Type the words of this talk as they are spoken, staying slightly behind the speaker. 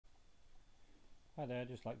Hi there, I'd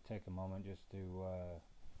just like to take a moment just to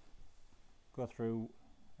go through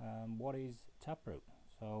what is Taproot.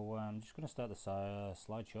 So I'm just going to start the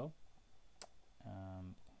slideshow.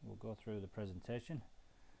 We'll go through the presentation.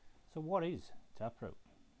 So what is Taproot?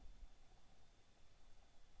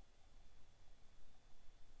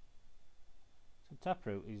 So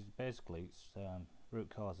Taproot is basically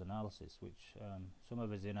root cause analysis, which some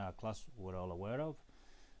of us in our class were all aware of.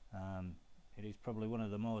 It is probably one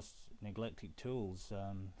of the most neglected tools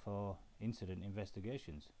for incident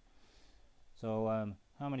investigations. So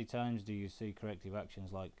how many times do you see corrective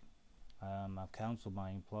actions like I've counselled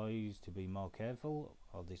my employees to be more careful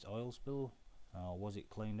of this oil spill, was it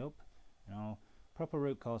cleaned up? Proper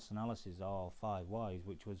root cause analysis, or 5 whys,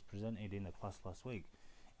 which was presented in the class last week,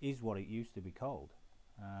 is what it used to be called.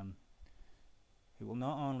 It will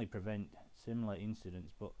not only prevent similar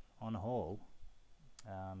incidents, but on a whole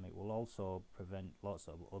it will also prevent lots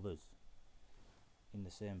of others in the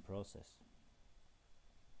same process.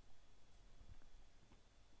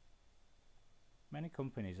 Many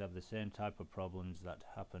companies have the same type of problems that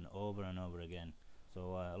happen over and over again.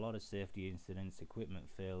 So a lot of safety incidents, equipment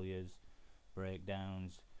failures,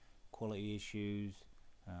 breakdowns, quality issues,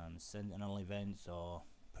 sentinel events or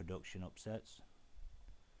production upsets.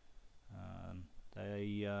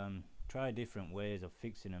 They try different ways of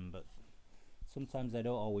fixing them, but sometimes they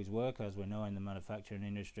don't always work. As we know in the manufacturing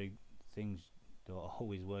industry, things don't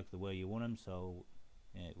always work the way you want them, so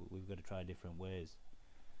yeah, we've got to try different ways.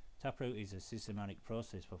 Taproot is a systematic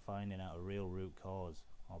process for finding out a real root cause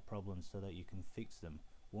or problems so that you can fix them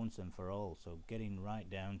once and for all, so getting right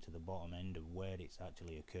down to the bottom end of where it's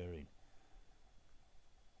actually occurring.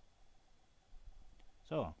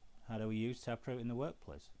 So how do we use Taproot in the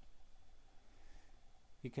workplace?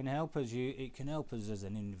 It can help us as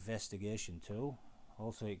an investigation tool.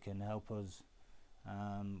 Also it can help us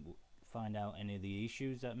find out any of the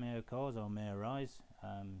issues that may cause or may arise.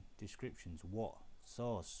 Descriptions, what,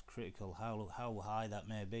 source, critical, how high that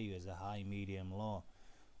may be as a high, medium, low.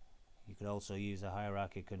 You could also use a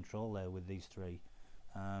hierarchy control there with these three.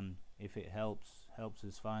 If it helps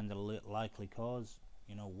us find the likely cause,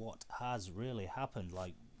 what has really happened,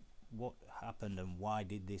 like what happened and why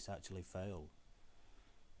did this actually fail.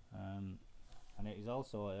 And it is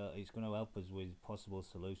also it's going to help us with possible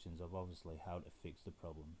solutions of obviously how to fix the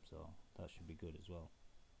problem, so that should be good as well.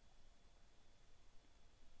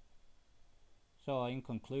 So in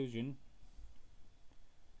conclusion,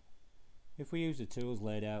 if we use the tools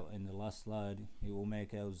laid out in the last slide, it will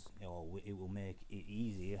make it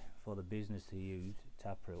easier for the business to use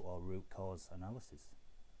Taproot or root cause analysis.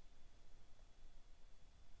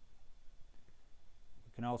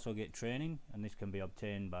 We can also get training, and this can be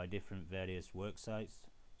obtained by different various work sites.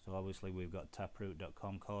 So obviously we've got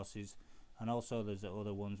taproot.com courses, and also there's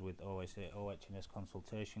other ones with OH&S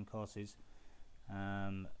consultation courses,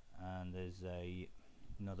 and there's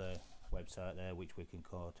another website there which we can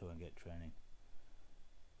go to and get training.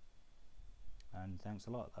 And thanks a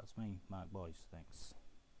lot. That's me, Mark Boyce. Thanks.